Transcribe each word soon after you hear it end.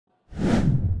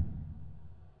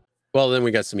Well, then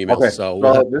we got some emails. Okay, So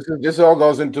this all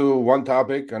goes into one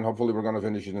topic, and hopefully we're going to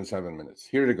finish it in 7 minutes.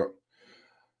 Here we go.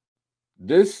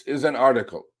 This is an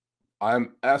article.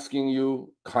 I'm asking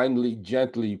you kindly,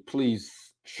 gently,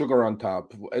 please, sugar on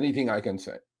top, anything I can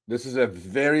say. This is a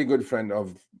very good friend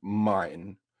of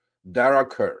mine, Dara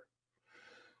Kerr,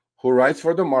 who writes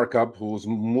for the Markup, who's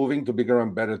moving to bigger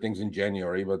and better things in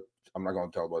January, but I'm not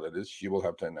going to tell what it is. She will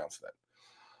have to announce that.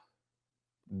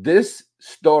 This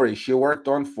story she worked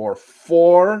on for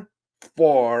four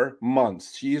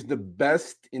months. She is the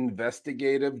best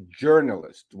investigative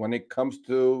journalist when it comes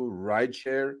to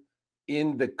rideshare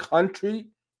in the country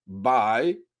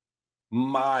by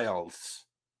miles.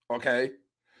 Okay?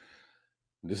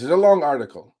 This is a long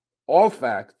article. All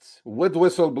facts with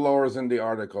whistleblowers in the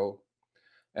article.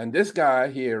 And this guy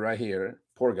here, right here,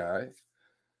 poor guy,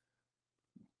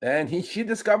 and she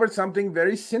discovered something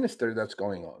very sinister that's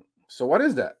going on. So what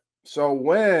is that? So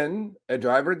when a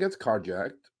driver gets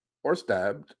carjacked or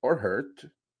stabbed or hurt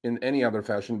in any other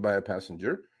fashion by a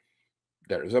passenger,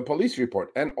 there is a police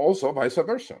report, and also vice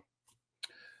versa.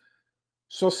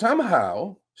 So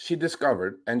somehow she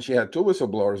discovered, and she had two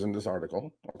whistleblowers in this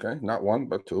article, okay, not one,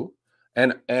 but two,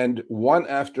 and one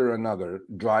after another,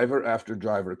 driver after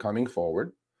driver coming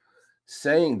forward,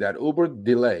 saying that Uber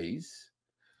delays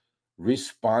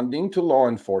responding to law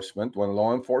enforcement when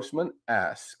law enforcement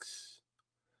asks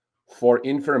for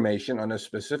information on a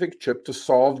specific trip to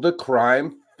solve the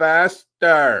crime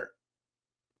faster.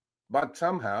 But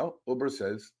somehow Uber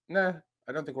says, nah,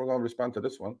 I don't think we're going to respond to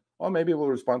this one. Or maybe we'll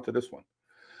respond to this one.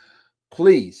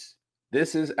 Please,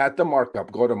 this is at the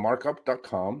Markup. Go to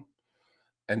markup.com.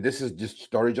 And this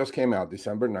story just came out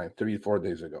December 9th, 3-4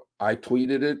 days ago. I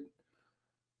tweeted it.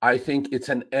 I think it's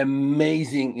an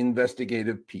amazing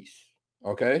investigative piece.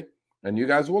 Okay? And you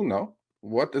guys will know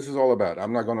what this is all about.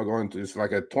 I'm not going to go into it's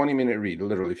like a 20-minute read,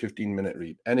 literally 15-minute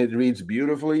read. And it reads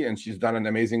beautifully, and she's done an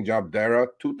amazing job. Dara,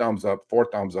 2 thumbs up, 4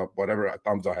 thumbs up, whatever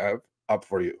thumbs I have, up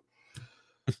for you.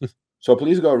 So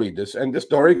please go read this. And this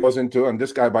story goes into, and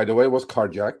this guy, by the way, was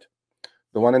carjacked,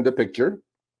 the one in the picture,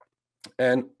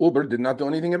 and Uber did not do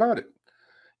anything about it.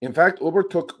 In fact, Uber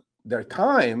took their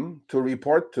time to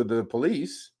report to the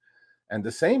police, and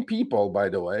the same people, by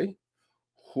the way,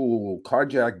 who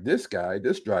carjacked this guy,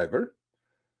 this driver,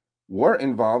 were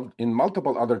involved in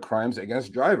multiple other crimes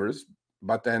against drivers.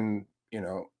 But then,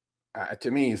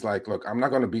 to me, it's like, look, I'm not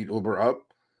going to beat Uber up.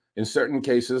 In certain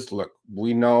cases, look,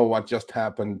 we know what just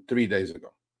happened 3 days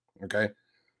ago, okay?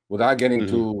 Without getting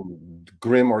too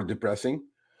grim or depressing,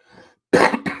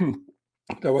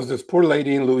 there was this poor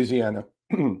lady in Louisiana.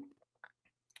 I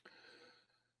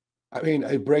mean,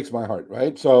 it breaks my heart,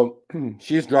 right? So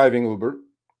she's driving Uber.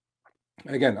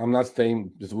 Again, I'm not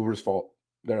saying it's Uber's fault.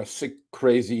 There are sick,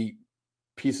 crazy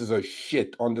pieces of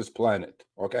shit on this planet,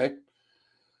 okay?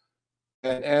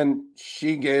 And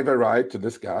she gave a ride to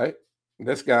this guy.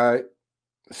 This guy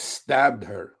stabbed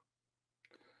her,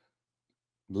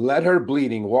 led her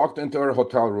bleeding, walked into her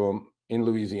hotel room in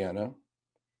Louisiana,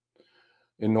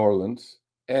 in New Orleans,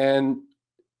 and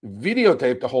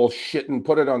videotaped the whole shit and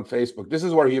put it on Facebook. This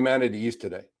is where humanity is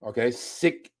today, okay?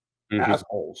 Sick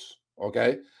assholes,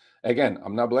 okay? Again,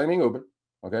 I'm not blaming Uber,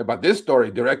 okay? But this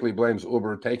story directly blames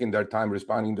Uber taking their time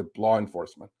responding to law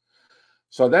enforcement.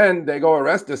 So then they go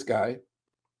arrest this guy.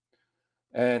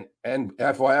 And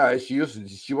FYI,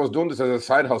 she was doing this as a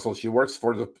side hustle. She works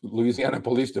for the Louisiana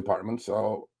Police Department.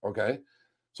 So, okay.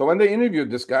 So when they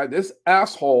interviewed this guy, this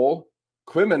asshole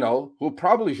criminal, who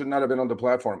probably should not have been on the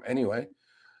platform anyway,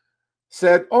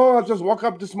 said, oh, I just woke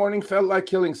up this morning, felt like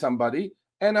killing somebody,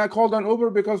 and I called on Uber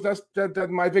because that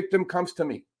my victim comes to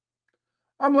me.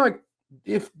 I'm like,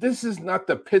 if this is not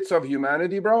the pits of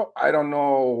humanity, bro, I don't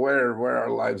know where our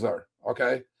lives are,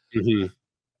 okay?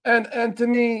 And to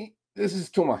me, this is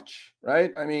too much,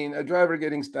 right? I mean, a driver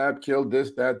getting stabbed, killed,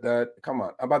 this, that. Come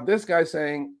on. About this guy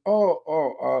saying,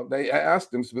 I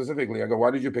asked him specifically, I go,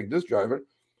 why did you pick this driver?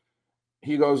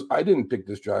 He goes, I didn't pick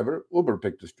this driver. Uber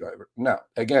picked this driver. Now,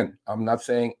 again, I'm not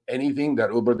saying anything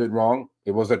that Uber did wrong.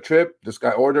 It was a trip. This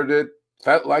guy ordered it,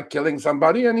 felt like killing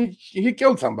somebody, and he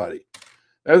killed somebody.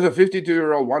 There's a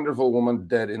 52-year-old wonderful woman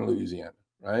dead in Louisiana,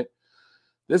 right?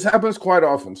 This happens quite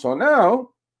often. So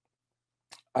now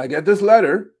I get this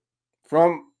letter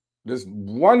from this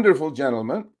wonderful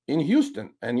gentleman in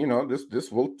Houston. And, this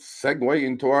will segue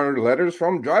into our letters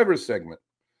from drivers segment.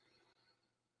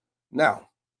 Now,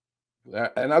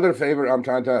 another favor I'm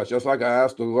trying to ask, just like I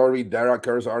asked to go read Dara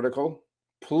Kerr's article,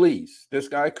 please, this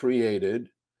guy created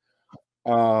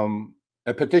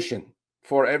a petition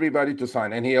for everybody to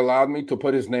sign. And he allowed me to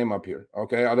put his name up here,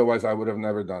 okay? Otherwise, I would have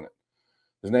never done it.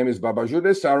 His name is Babajude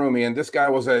Sarumi, and this guy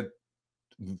was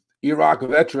Iraq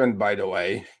veteran, by the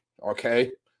way.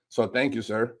 Okay, so thank you,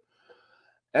 sir.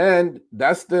 And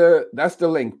that's the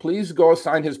link. Please go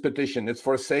sign his petition. It's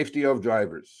for safety of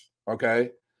drivers.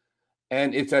 Okay.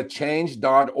 And it's at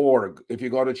change.org. If you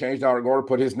go to change.org,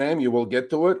 put his name, you will get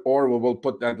to it, or we will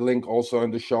put that link also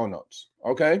in the show notes.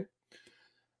 Okay.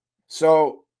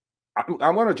 So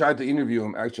I'm going to try to interview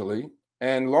him actually.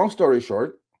 And long story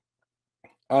short,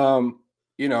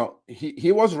 you know,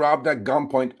 he was robbed at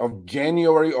gunpoint of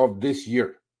January of this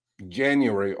year.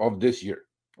 January of this year.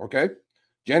 Okay.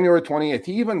 January 28th.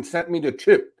 He even sent me the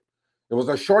trip. It was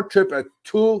a short trip at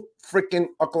 2 freaking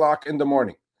o'clock in the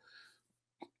morning.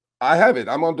 I have it.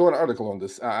 I'm gonna do an article on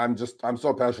this. I'm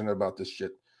so passionate about this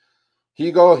shit.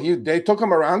 They took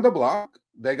him around the block.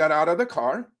 They got out of the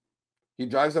car. He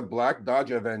drives a black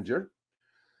Dodge Avenger.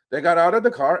 They got out of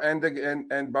the car, and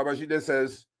Babajide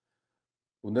says,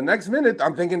 well, the next minute,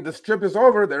 I'm thinking this trip is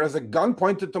over. There is a gun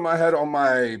pointed to my head on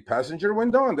my passenger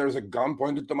window, and there's a gun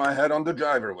pointed to my head on the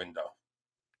driver window.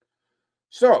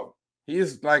 So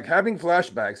he's like having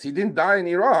flashbacks. He didn't die in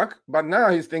Iraq, but now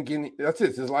he's thinking, that's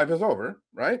it. His life is over,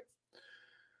 right?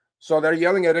 So they're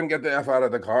yelling at him, get the F out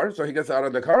of the car. So he gets out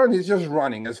of the car and he's just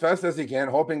running as fast as he can,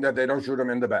 hoping that they don't shoot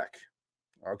him in the back.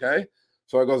 Okay.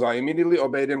 So he goes, I immediately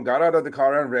obeyed him, got out of the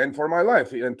car and ran for my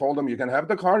life and told him, you can have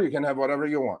the car, you can have whatever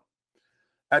you want.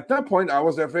 At that point, I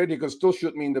was afraid he could still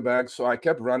shoot me in the back. So I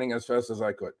kept running as fast as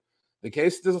I could. The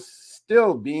case is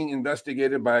still being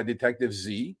investigated by Detective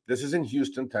Z. This is in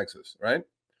Houston, Texas, right?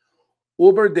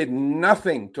 Uber did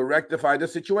nothing to rectify the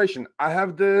situation. I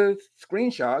have the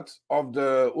screenshots of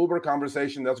the Uber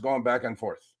conversation that's going back and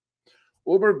forth.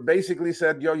 Uber basically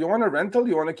said, yo, you want a rental?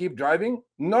 You want to keep driving?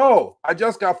 No, I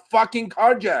just got fucking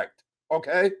carjacked.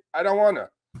 Okay, I don't want to.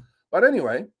 But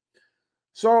anyway,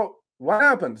 so what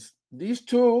happens? These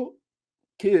two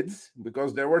kids,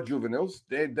 because they were juveniles,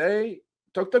 they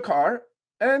took the car,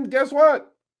 and guess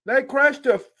what? They crashed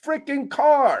a freaking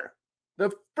car.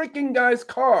 The freaking guy's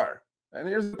car. And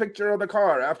here's a picture of the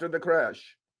car after the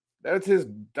crash. That's his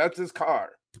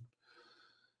car.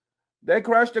 They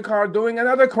crashed the car doing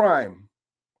another crime.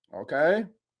 Okay?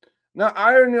 Now,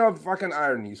 irony of fucking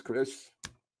ironies, Chris.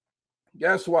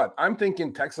 Guess what? I'm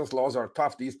thinking Texas laws are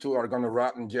tough. These two are going to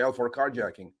rot in jail for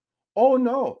carjacking. Oh,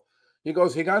 no. He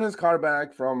goes, he got his car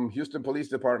back from Houston Police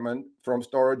Department from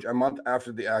storage a month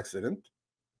after the accident.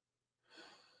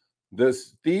 The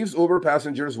thieves' Uber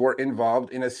passengers were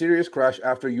involved in a serious crash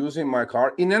after using my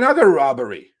car in another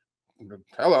robbery.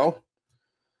 Hello.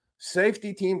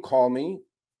 Safety team called me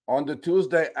on the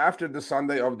Tuesday after the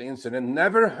Sunday of the incident.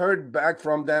 Never heard back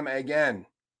from them again.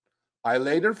 I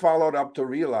later followed up to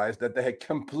realize that they had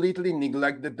completely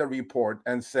neglected the report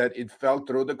and said it fell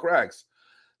through the cracks.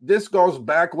 This goes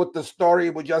back with the story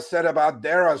we just said about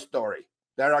Dara's story,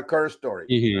 Dara Kerr's story.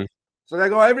 Mm-hmm. So they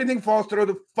go, everything falls through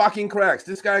the fucking cracks.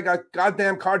 This guy got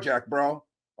goddamn carjacked, bro.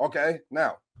 Okay,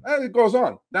 now it goes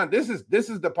on. Now this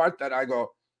is the part that I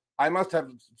go, I must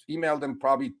have emailed them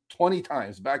probably 20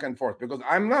 times back and forth because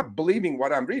I'm not believing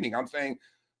what I'm reading. I'm saying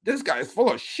this guy is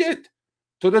full of shit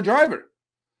to the driver.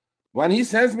 When he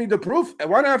sends me the proof,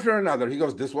 one after another, he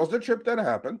goes, this was the trip that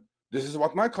happened. This is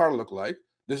what my car looked like.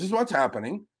 This is what's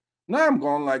happening. Now I'm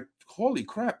going like, holy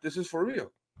crap, this is for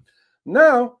real.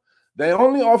 Now, they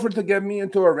only offered to get me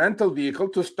into a rental vehicle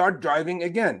to start driving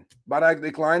again, but I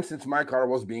declined since my car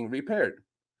was being repaired.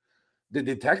 The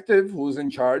detective who's in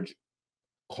charge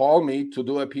called me to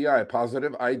do a PI,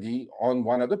 positive ID, on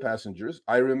one of the passengers.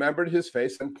 I remembered his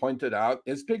face and pointed out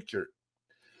his picture.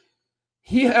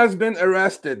 He has been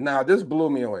arrested. Now, this blew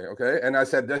me away, okay? And I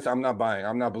said, this, I'm not buying.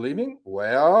 I'm not believing.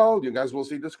 Well, you guys will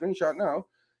see the screenshot now.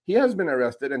 He has been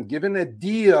arrested and given a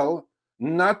deal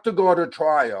not to go to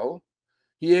trial.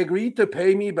 He agreed to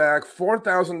pay me back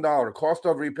 $4,000 cost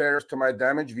of repairs to my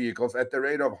damaged vehicles at the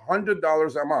rate of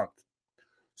 $100 a month.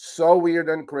 So weird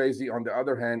and crazy. On the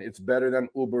other hand, it's better than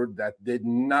Uber that did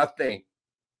nothing.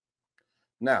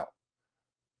 Now,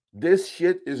 this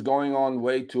shit is going on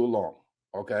way too long,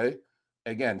 okay?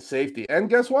 Again, safety. And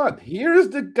guess what? Here's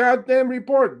the goddamn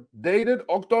report dated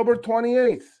October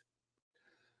 28th.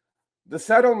 The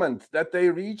settlement that they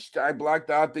reached, I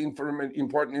blacked out the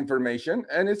important information,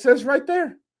 and it says right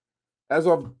there, as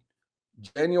of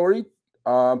January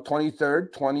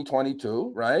 23rd,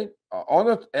 2022, right?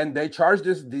 And they charged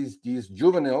these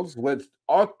juveniles with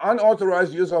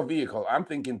unauthorized use of vehicle. I'm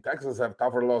thinking Texas have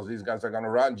tougher laws. These guys are going to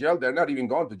rot in jail. They're not even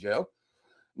going to jail.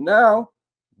 Now,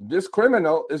 this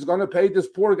criminal is going to pay this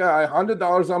poor guy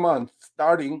 $100 a month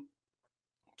starting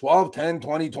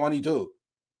 12/10/2022.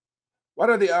 What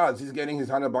are the odds he's getting his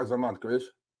 $100 a month, Chris?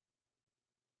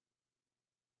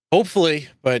 Hopefully,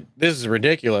 but this is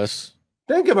ridiculous.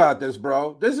 Think about this,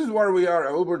 bro. This is where we are,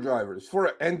 Uber drivers.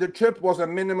 And the trip was a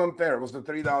minimum fare. It was the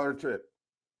 $3 trip.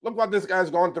 Look what this guy's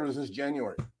gone through since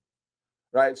January,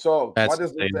 right? So what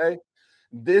does this say?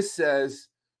 This says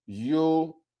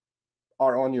you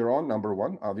are on your own, number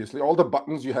one. Obviously, all the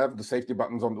buttons you have, the safety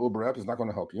buttons on the Uber app, is not going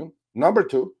to help you. Number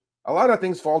two, a lot of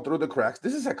things fall through the cracks.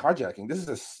 This is a carjacking. This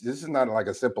is not like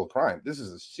a simple crime. This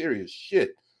is a serious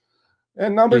shit.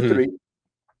 And number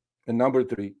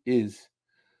three is,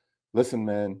 listen,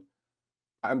 man,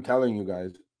 I'm telling you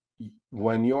guys,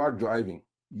 when you are driving,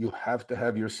 you have to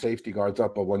have your safety guards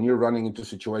up. But when you're running into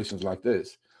situations like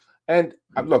this, and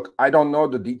look, I don't know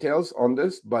the details on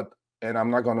this, and I'm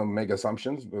not going to make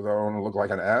assumptions because I don't want to look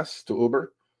like an ass to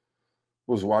Uber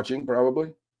who's watching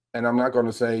probably. And I'm not going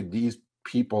to say these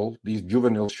people, these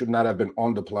juveniles should not have been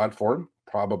on the platform,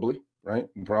 probably, right?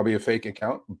 Probably a fake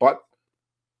account, but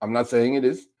I'm not saying it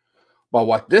is. But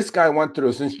what this guy went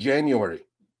through since January,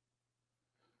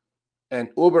 and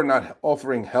Uber not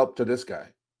offering help to this guy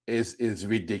is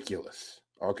ridiculous.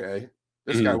 Okay,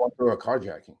 this guy went through a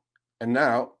carjacking, and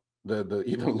now the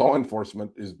even law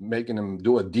enforcement is making him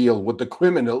do a deal with the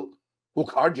criminal who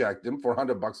carjacked him for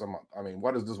 $100 a month. I mean,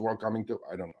 what is this world coming to?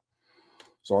 I don't know.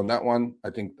 So on that one, I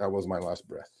think that was my last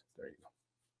breath. There you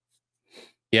go.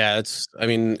 Yeah,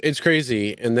 it's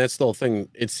crazy, and that's the whole thing.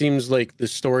 It seems like the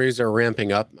stories are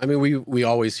ramping up. I mean, we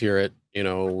always hear it. You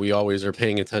know, we always are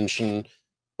paying attention.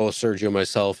 Both Sergio,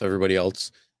 myself, everybody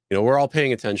else. You know, we're all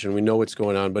paying attention. We know what's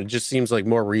going on, but it just seems like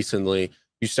more recently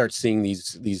you start seeing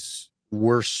these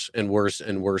worse and worse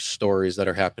and worse stories that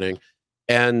are happening,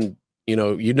 and you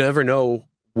know, you never know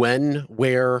when,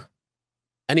 where,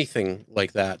 anything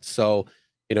like that. So,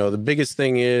 you know, the biggest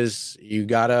thing is you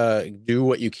gotta do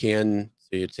what you can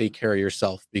to take care of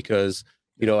yourself, because,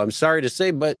 you know, I'm sorry to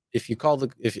say, but if you call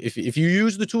if you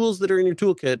use the tools that are in your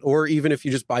toolkit, or even if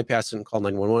you just bypass it and call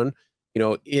 911, you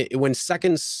know, when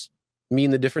seconds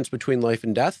mean the difference between life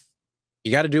and death,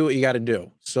 you got to do what you got to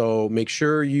do. So make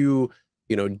sure you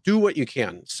know, do what you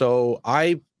can. So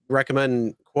I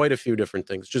recommend quite a few different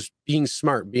things. Just being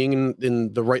smart, being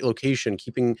in the right location,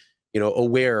 keeping, you know,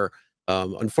 aware.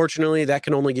 Unfortunately, that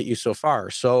can only get you so far.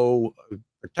 So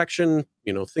protection,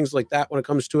 you know, things like that when it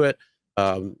comes to it.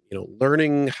 You know,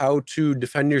 learning how to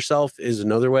defend yourself is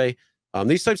another way.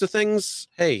 These types of things,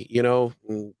 hey, you know,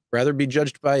 rather be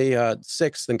judged by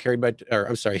 6 than carried by, or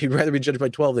I'm sorry, you'd rather be judged by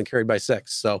 12 than carried by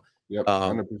 6. So yep,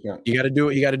 100%. You got to do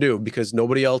what you got to do, because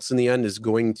nobody else in the end is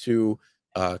going to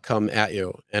come at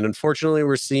you. And unfortunately,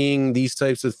 we're seeing these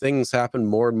types of things happen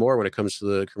more and more when it comes to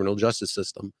the criminal justice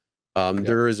system.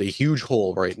 There is a huge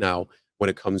hole right now when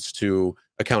it comes to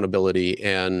accountability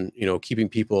and, you know, keeping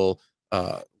people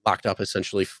locked up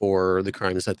essentially for the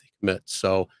crimes that they commit.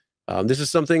 So this is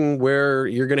something where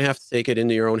you're going to have to take it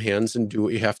into your own hands and do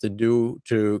what you have to do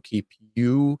to keep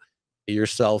you,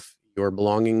 yourself, your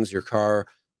belongings, your car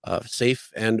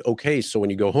safe and okay. So when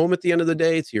you go home at the end of the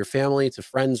day, to your family, to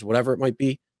friends, whatever it might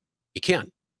be, you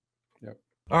can. Yep.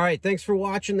 All right, thanks for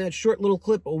watching. That short little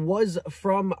clip was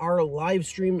from our live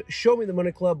stream, Show Me the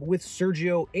Money Club with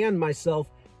Sergio and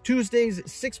myself, Tuesdays,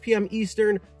 6 p.m.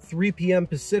 Eastern, 3 p.m.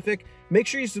 Pacific. Make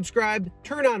sure you subscribe,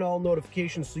 turn on all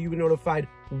notifications so you get notified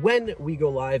when we go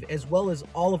live, as well as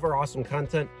all of our awesome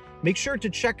content. Make sure to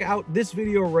check out this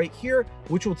video right here,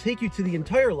 which will take you to the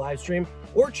entire live stream,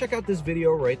 or check out this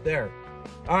video right there.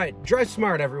 All right, drive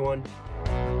smart, everyone.